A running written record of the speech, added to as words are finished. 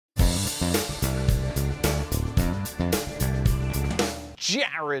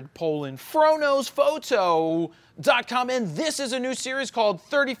Jared Polin, FroKnowsPhoto.com, and this is a new series called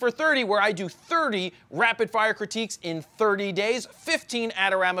 30 for 30, where I do 30 rapid-fire critiques in 30 days, 15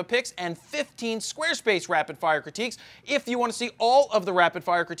 Adorama picks, and 15 Squarespace rapid-fire critiques. If you want to see all of the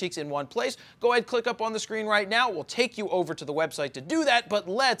rapid-fire critiques in one place, go ahead, click up on the screen right now. We'll take you over to the website to do that, but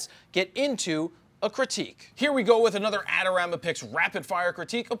let's get into a critique. Here we go with another Adorama Picks rapid fire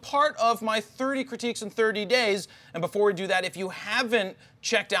critique, a part of my 30 critiques in 30 days. And before we do that, if you haven't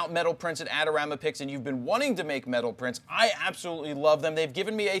checked out metal prints at Adorama Picks and you've been wanting to make metal prints, I absolutely love them. They've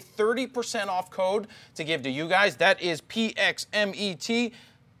given me a 30% off code to give to you guys. That is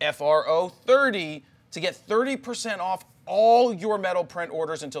PXMETFRO30 to get 30% off all your metal print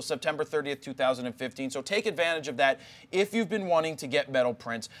orders until September 30th, 2015. So take advantage of that if you've been wanting to get metal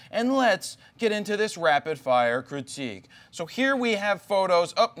prints. And let's get into this rapid fire critique. So here we have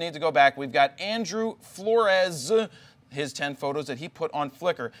photos. Oh, need to go back. We've got Andrew Flores, his 10 photos that he put on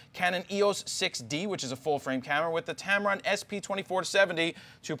Flickr. Canon EOS 6D, which is a full-frame camera, with the Tamron SP2470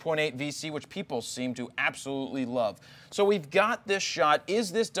 2.8 VC, which people seem to absolutely love. So we've got this shot.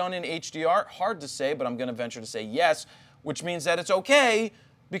 Is this done in HDR? Hard to say, but I'm going to venture to say yes, which means that it's okay,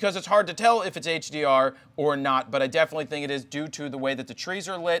 because it's hard to tell if it's HDR or not, but I definitely think it is due to the way that the trees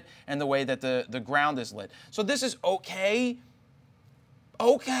are lit and the way that the ground is lit. So this is okay,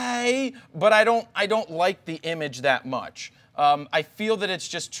 but I don't like the image that much. I feel that it's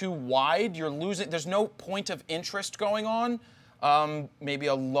just too wide. You're losing, there's no point of interest going on. Maybe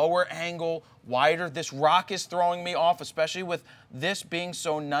a lower angle, wider. This rock is throwing me off, especially with this being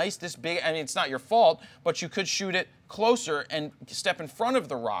so nice, this big. I mean, it's not your fault, but you could shoot it closer and step in front of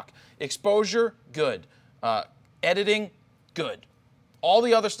the rock. Exposure, good. Editing, good. All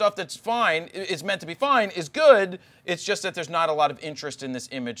the other stuff that's fine, is meant to be fine, is good. It's just that there's not a lot of interest in this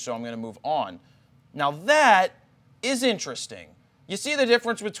image, so I'm going to move on. Now that is interesting. You see the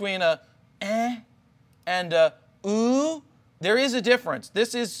difference between a and a ooh? There is a difference.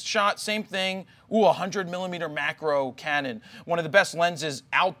 This is shot, same thing, 100mm macro Canon. One of the best lenses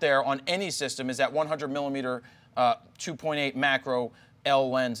out there on any system is that 100mm 2.8 macro L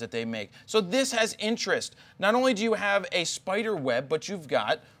lens that they make. So this has interest. Not only do you have a spider web, but you've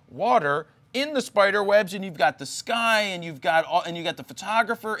got water in the spider webs, and you've got the sky, and you've got the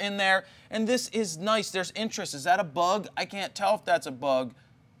photographer in there, and this is nice. There's interest. Is that a bug? I can't tell if that's a bug.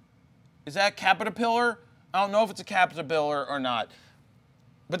 Is that caterpillar? I don't know if it's a caterpillar or not.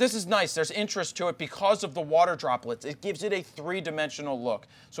 But this is nice. There's interest to it because of the water droplets. It gives it a three-dimensional look.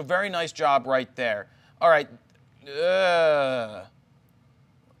 So very nice job right there. All right.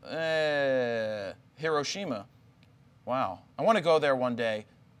 Hiroshima. Wow. I want to go there one day.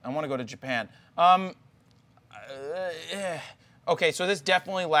 I want to go to Japan. Okay, so this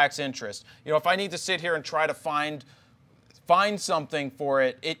definitely lacks interest. You know, if I need to sit here and try to find something for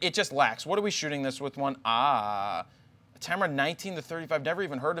it, it just lacks. What are we shooting this with one? A Tamron 19-35, never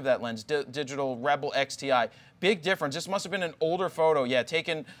even heard of that lens. Digital Rebel XTI. Big difference. This must have been an older photo. Yeah,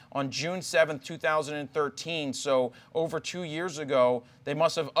 taken on June 7th, 2013, so over 2 years ago. They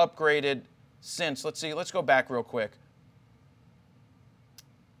must have upgraded since. Let's see, let's go back real quick.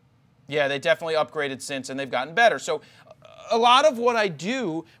 Yeah, they definitely upgraded since, and they've gotten better. So a lot of what I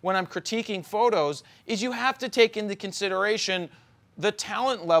do when I'm critiquing photos is you have to take into consideration the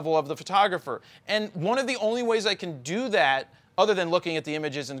talent level of the photographer. And one of the only ways I can do that, other than looking at the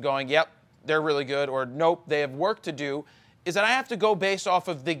images and going, yep, they're really good, or nope, they have work to do, is that I have to go based off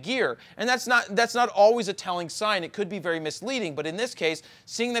of the gear. And that's not always a telling sign. It could be very misleading. But in this case,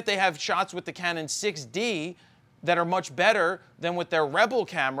 seeing that they have shots with the Canon 6D that are much better than with their Rebel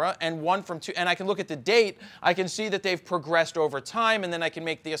camera, and one from two, and I can look at the date, I can see that they've progressed over time, and then I can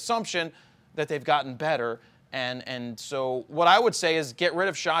make the assumption that they've gotten better. And so what I would say is get rid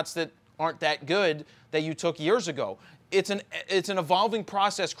of shots that aren't that good that you took years ago. It's an evolving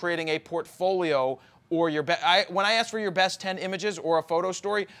process creating a portfolio, or when I ask for your best 10 images or a photo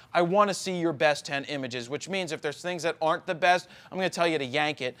story, I want to see your best 10 images, which means if there's things that aren't the best, I'm going to tell you to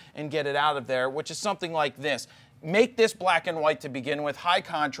yank it and get it out of there, which is something like this. Make this black and white to begin with, high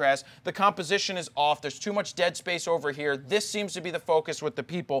contrast. The composition is off. There's too much dead space over here. This seems to be the focus with the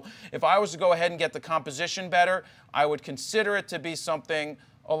people. If I was to go ahead and get the composition better, I would consider it to be something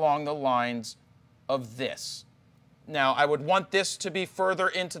along the lines of this. Now, I would want this to be further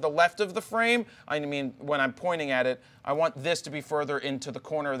into the left of the frame. I mean, when I'm pointing at it, I want this to be further into the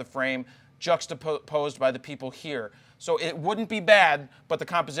corner of the frame, juxtaposed by the people here. So it wouldn't be bad, but the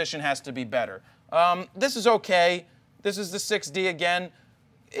composition has to be better. This is okay. This is the 6D again.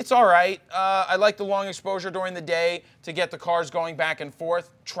 It's all right. I like the long exposure during the day to get the cars going back and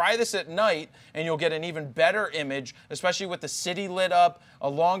forth. Try this at night, and you'll get an even better image, especially with the city lit up. A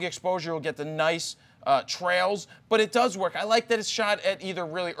long exposure, you'll get the nice trails, but it does work. I like that it's shot at either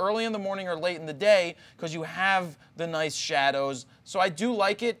really early in the morning or late in the day because you have the nice shadows. So I do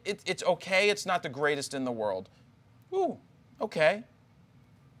like it. It's okay. It's not the greatest in the world. Ooh, okay.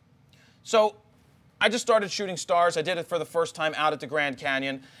 So I just started shooting stars. I did it for the first time out at the Grand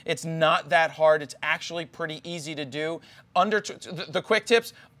Canyon. It's not that hard. It's actually pretty easy to do. The quick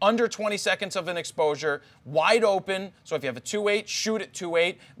tips, under 20 seconds of an exposure, wide open. So if you have a 2.8, shoot at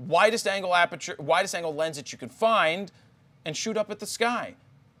 2.8, widest angle aperture, widest angle lens that you can find, and shoot up at the sky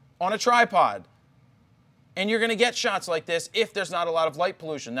on a tripod. And you're going to get shots like this if there's not a lot of light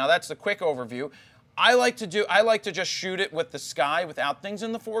pollution. Now that's the quick overview. I like to just shoot it with the sky without things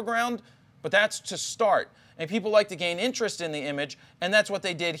in the foreground. But that's to start. And people like to gain interest in the image, and that's what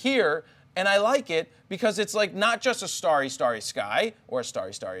they did here. And I like it because it's like not just a starry, starry sky or a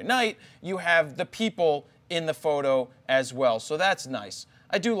starry, starry night. You have the people in the photo as well. So that's nice.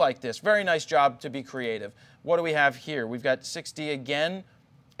 I do like this. Very nice job to be creative. What do we have here? We've got 60 again,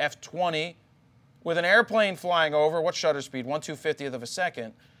 f20, with an airplane flying over. What shutter speed? 1/250th of a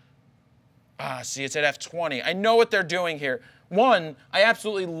second. See, it's at f20. I know what they're doing here. One, I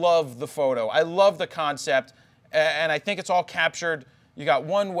absolutely love the photo. I love the concept, and I think it's all captured. You got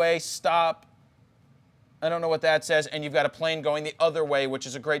one way, stop. I don't know what that says, and you've got a plane going the other way, which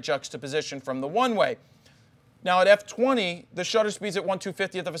is a great juxtaposition from the one way. Now at f20, the shutter speed's at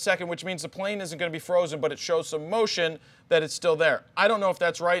 1/250th of a second, which means the plane isn't going to be frozen, but it shows some motion that it's still there. I don't know if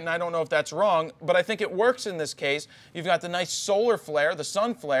that's right, and I don't know if that's wrong, but I think it works in this case. You've got the nice solar flare, the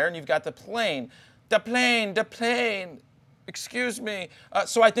sun flare, and you've got the plane. The plane, the plane. Excuse me.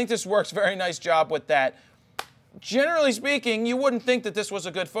 So I think this works. Very nice job with that. Generally speaking, you wouldn't think that this was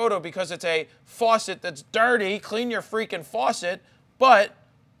a good photo because it's a faucet that's dirty. Clean your freaking faucet. But,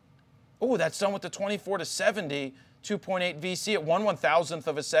 oh, that's done with the 24-70, 2.8 VC at 1/1000th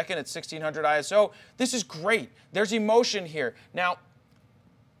of a second at 1600 ISO. This is great. There's emotion here. Now,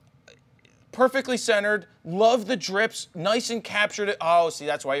 perfectly centered, love the drips, nice and captured it. Oh, see,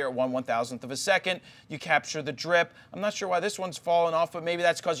 that's why you're at 1/1000th of a second. You capture the drip. I'm not sure why this one's falling off, but maybe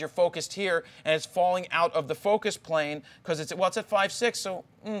that's because you're focused here and it's falling out of the focus plane because it's, well, it's at 5.6, so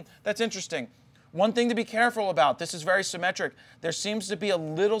that's interesting. One thing to be careful about, this is very symmetric. There seems to be a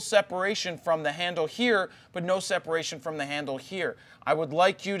little separation from the handle here, but no separation from the handle here. I would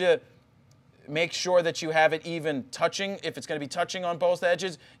like you to make sure that you have it even touching. If it's going to be touching on both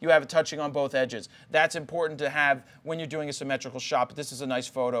edges, you have it touching on both edges. That's important to have when you're doing a symmetrical shot, but this is a nice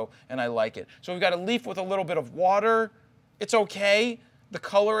photo, and I like it. So we've got a leaf with a little bit of water. It's okay. The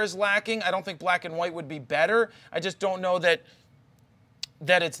color is lacking. I don't think black and white would be better. I just don't know that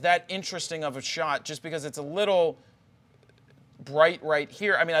it's that interesting of a shot just because it's a little bright right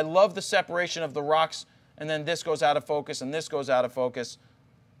here. I mean, I love the separation of the rocks, and then this goes out of focus, and this goes out of focus.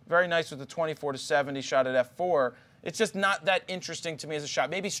 Very nice with the 24-70 shot at f4. It's just not that interesting to me as a shot.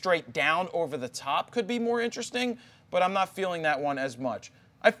 Maybe straight down over the top could be more interesting, but I'm not feeling that one as much.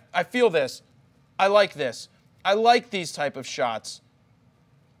 I feel this. I like this. I like these type of shots.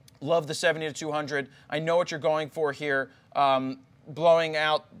 Love the 70-200. I know what you're going for here. Blowing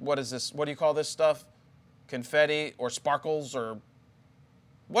out, what is this? What do you call this stuff? Confetti or sparkles or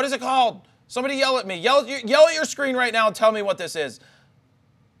what is it called? Somebody yell at me. Yell at your screen right now and tell me what this is.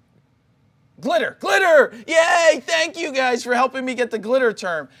 Glitter, glitter! Yay! Thank you guys for helping me get the glitter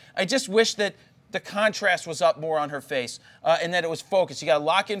term. I just wish that the contrast was up more on her face and that it was focused. You got to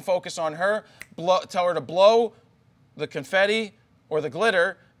lock in focus on her, tell her to blow the confetti or the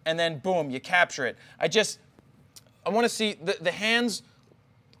glitter, and then boom, you capture it. I want to see the hands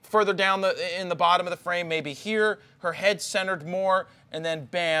further down in the bottom of the frame, maybe here, her head centered more, and then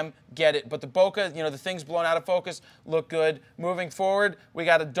bam, get it. But the bokeh, you know, the things blown out of focus look good. Moving forward, we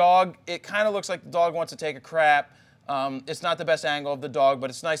got a dog. It kind of looks like the dog wants to take a crap. It's not the best angle of the dog, but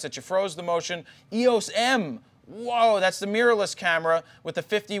it's nice that you froze the motion. EOS M, whoa, that's the mirrorless camera with the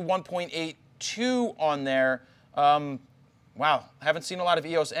 51.82 on there. Wow, I haven't seen a lot of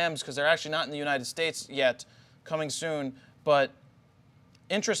EOS M's because they're actually not in the United States yet, coming soon, but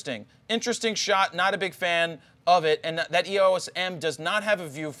interesting. Interesting shot, not a big fan of it, and that EOS M does not have a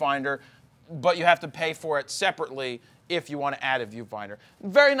viewfinder, but you have to pay for it separately if you want to add a viewfinder.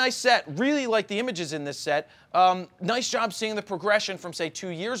 Very nice set. Really like the images in this set. Nice job seeing the progression from, say, 2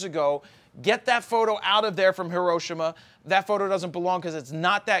 years ago. Get that photo out of there from Hiroshima. That photo doesn't belong because it's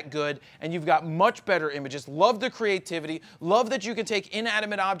not that good, and you've got much better images. Love the creativity. Love that you can take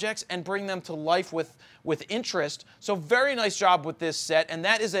inanimate objects and bring them to life with interest. So very nice job with this set, and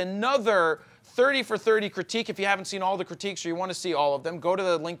that is another 30 for 30 critique. If you haven't seen all the critiques or you want to see all of them, go to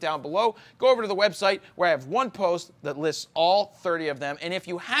the link down below. Go over to the website where I have one post that lists all 30 of them. And if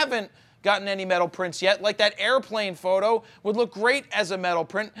you haven't gotten any metal prints yet, like that airplane photo would look great as a metal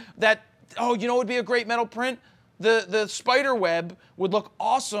print. That, oh, you know what would be a great metal print? The spider web would look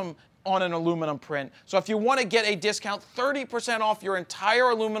awesome on an aluminum print. So if you want to get a discount, 30% off your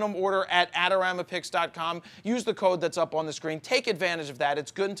entire aluminum order at AdoramaPix.com, use the code that's up on the screen. Take advantage of that. It's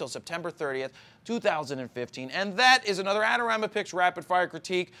good until September 30th, 2015. And that is another Adorama Pix Rapid Fire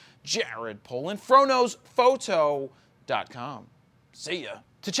Critique. Jared Polin, FroKnowsPhoto.com. See ya.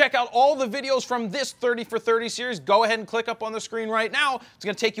 To check out all the videos from this 30 for 30 series, go ahead and click up on the screen right now. It's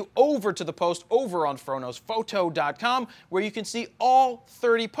going to take you over to the post over on FroKnowsPhoto.com, where you can see all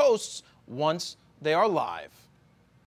 30 posts once they are live.